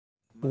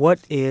What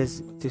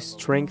is to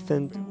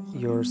strengthen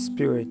your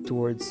spirit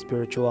towards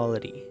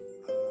spirituality?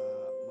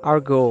 Our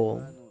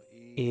goal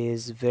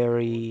is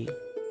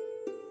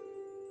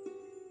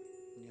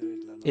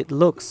it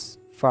looks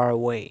far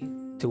away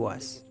to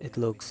us. It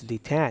looks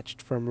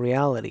detached from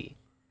reality.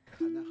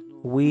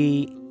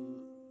 We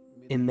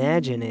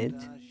imagine it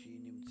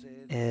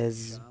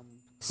as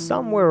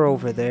somewhere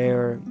over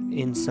there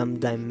in some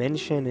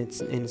dimension,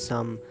 it's in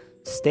some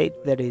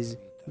state that is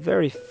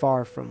very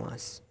far from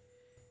us.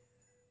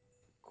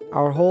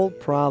 Our whole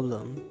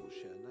problem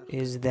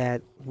is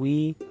that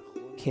we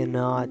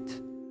cannot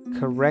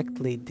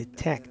correctly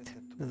detect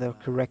the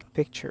correct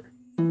picture.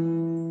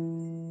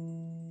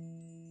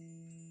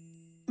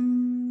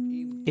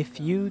 If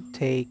you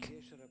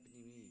take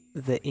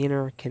the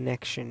inner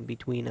connection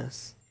between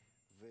us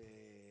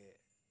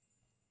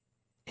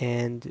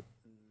and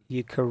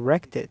you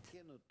correct it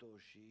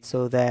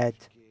so that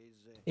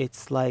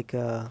it's like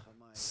a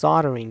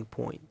soldering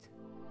point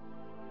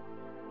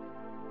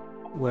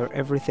where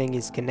everything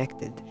is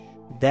connected,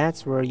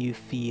 that's where you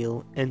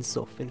feel Ein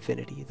Sof,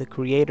 infinity, the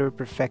creator,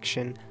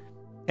 perfection,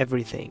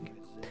 everything.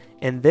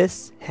 And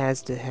this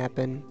has to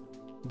happen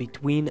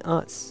between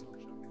us.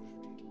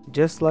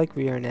 Just like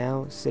we are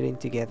now sitting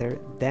together,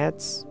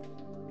 that's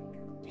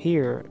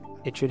here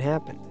it should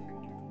happen.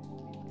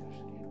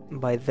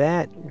 By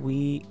that,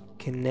 we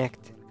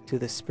connect to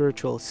the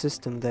spiritual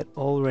system that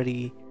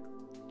already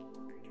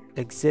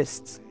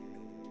exists,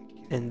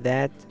 and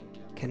that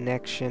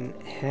connection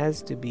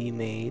has to be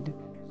made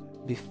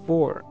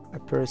before a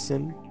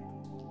person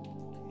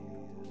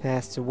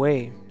passed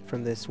away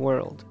from this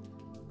world,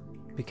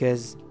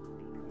 because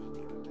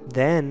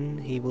then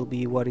he will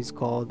be what is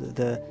called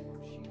the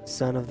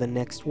son of the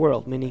next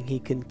world, meaning he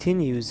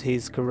continues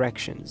his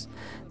corrections.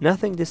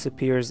 Nothing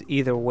disappears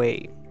either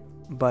way,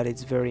 but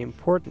it's very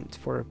important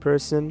for a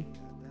person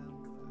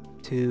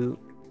to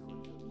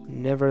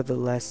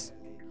nevertheless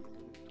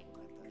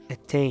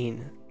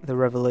attain the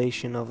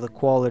revelation of the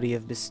quality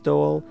of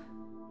bestowal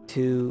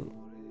to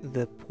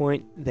the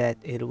point that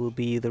it will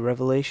be the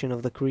revelation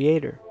of the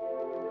Creator.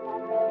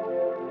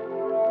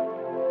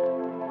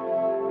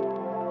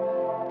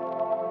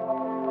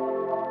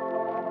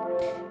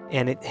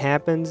 And it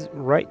happens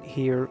right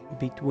here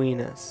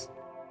between us,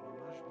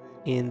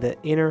 in the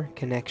inner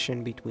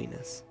connection between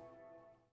us.